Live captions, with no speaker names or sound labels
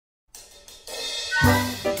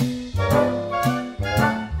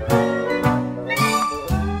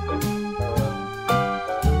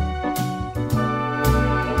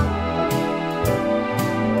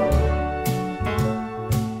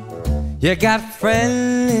You got a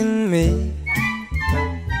friend in me.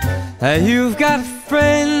 You've got a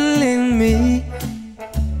friend in me.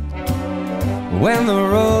 When the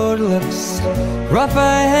road looks rough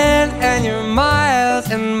ahead and you're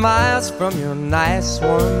miles and miles from your nice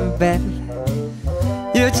warm bed,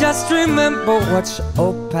 you just remember what your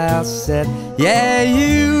old pal said. Yeah,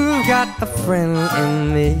 you've got a friend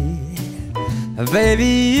in me. Baby,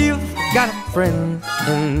 you've got a friend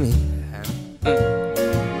in me.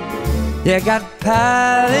 You got a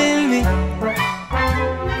pal in me.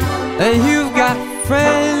 You've got a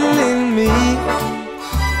friend in me.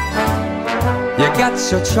 You got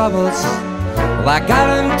your troubles, well, I got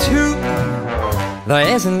them too. There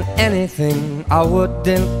isn't anything I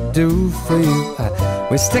wouldn't do for you.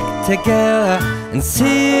 We stick together and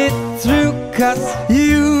see it through, 'cause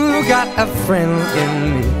you got a friend in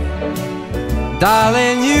me.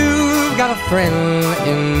 Darling, you've got a friend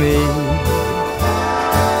in me.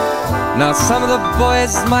 Now some of the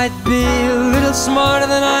boys might be a little smarter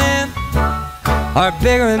than I am, or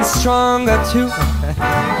bigger and stronger too,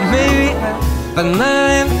 maybe, but none of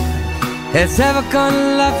them is ever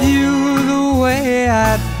gonna love you the way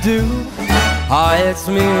I do. Oh, it's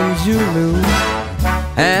me and you, Lou,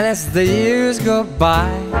 and as the years go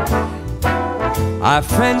by, our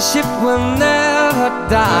friendship will never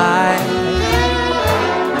die.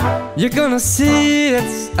 You're gonna see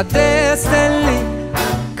it's a destiny,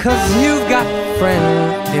 'cause you've got a friend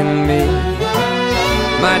in me.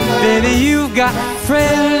 My baby, you've got a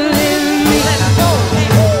friend in me. Let's go!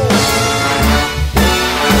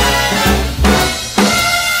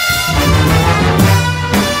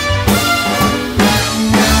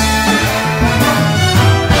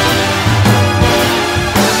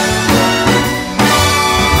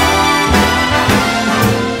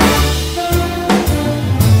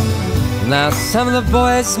 Now some of the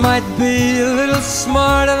boys might be a little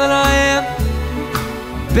smarter than I am,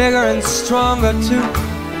 bigger and stronger too,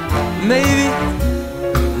 maybe.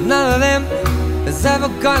 None of them is ever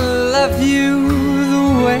gonna love you the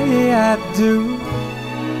way I do,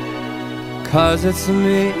 'cause it's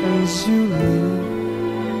me and you.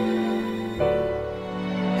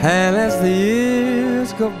 And as the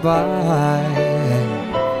years go by,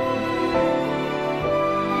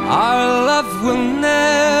 our love will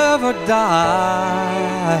never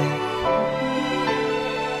die.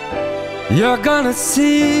 You're gonna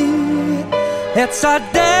see it's our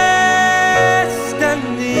destiny.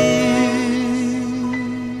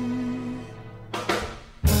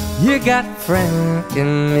 You got a friend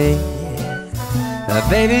in me.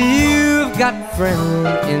 Baby, you've got a friend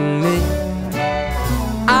in me.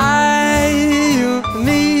 You,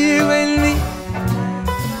 me, you and me.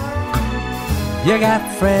 You got a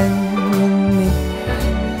friend in me.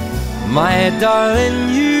 My darling,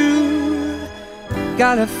 you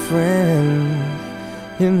got a friend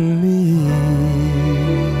in me.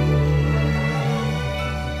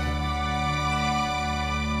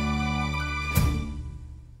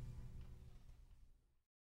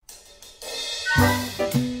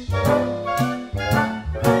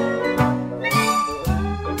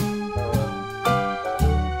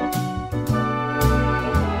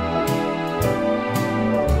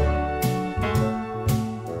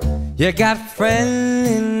 You got a friend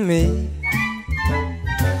in me.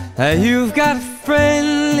 You've got a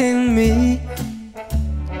friend in me.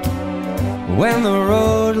 When the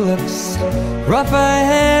road looks rough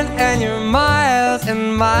ahead and you're miles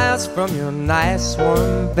and miles from your nice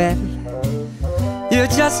warm bed, you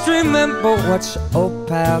just remember what your old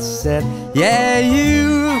pal said. Yeah,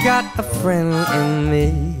 you've got a friend in me.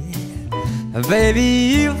 Baby,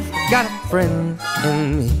 you've got a friend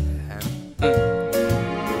in me.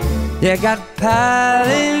 You got a pal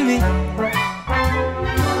in me.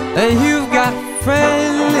 You've got a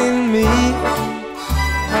friend in me.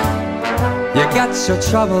 You got your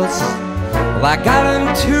troubles, well, I got them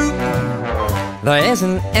too. There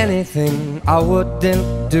isn't anything I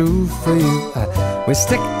wouldn't do for you. We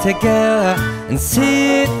stick together and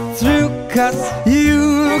see it through, 'cause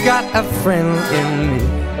you got a friend in me.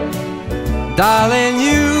 Darling,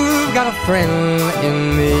 you've got a friend in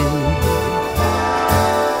me.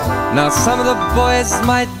 Now some of the boys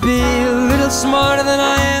might be a little smarter than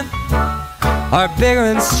I am, or bigger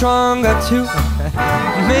and stronger too,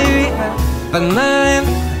 maybe, but none of them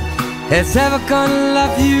is ever gonna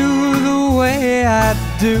love you the way I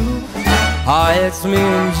do. Oh, it's me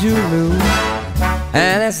and you, Lou,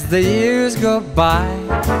 and as the years go by,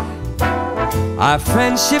 our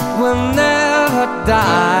friendship will never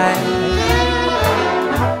die.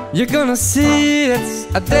 You're gonna see it's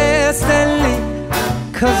a destiny,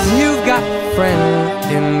 'cause you've got a friend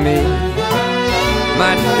in me.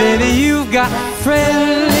 My baby, you've got a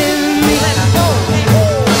friend in me. Let's go!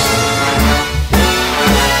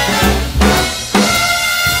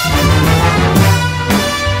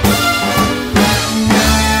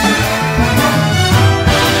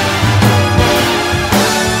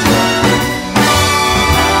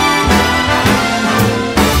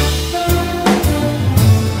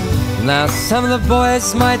 Now some of the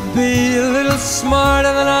boys might be a little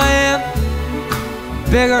smarter than I am,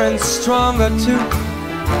 bigger and stronger too,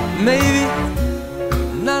 maybe,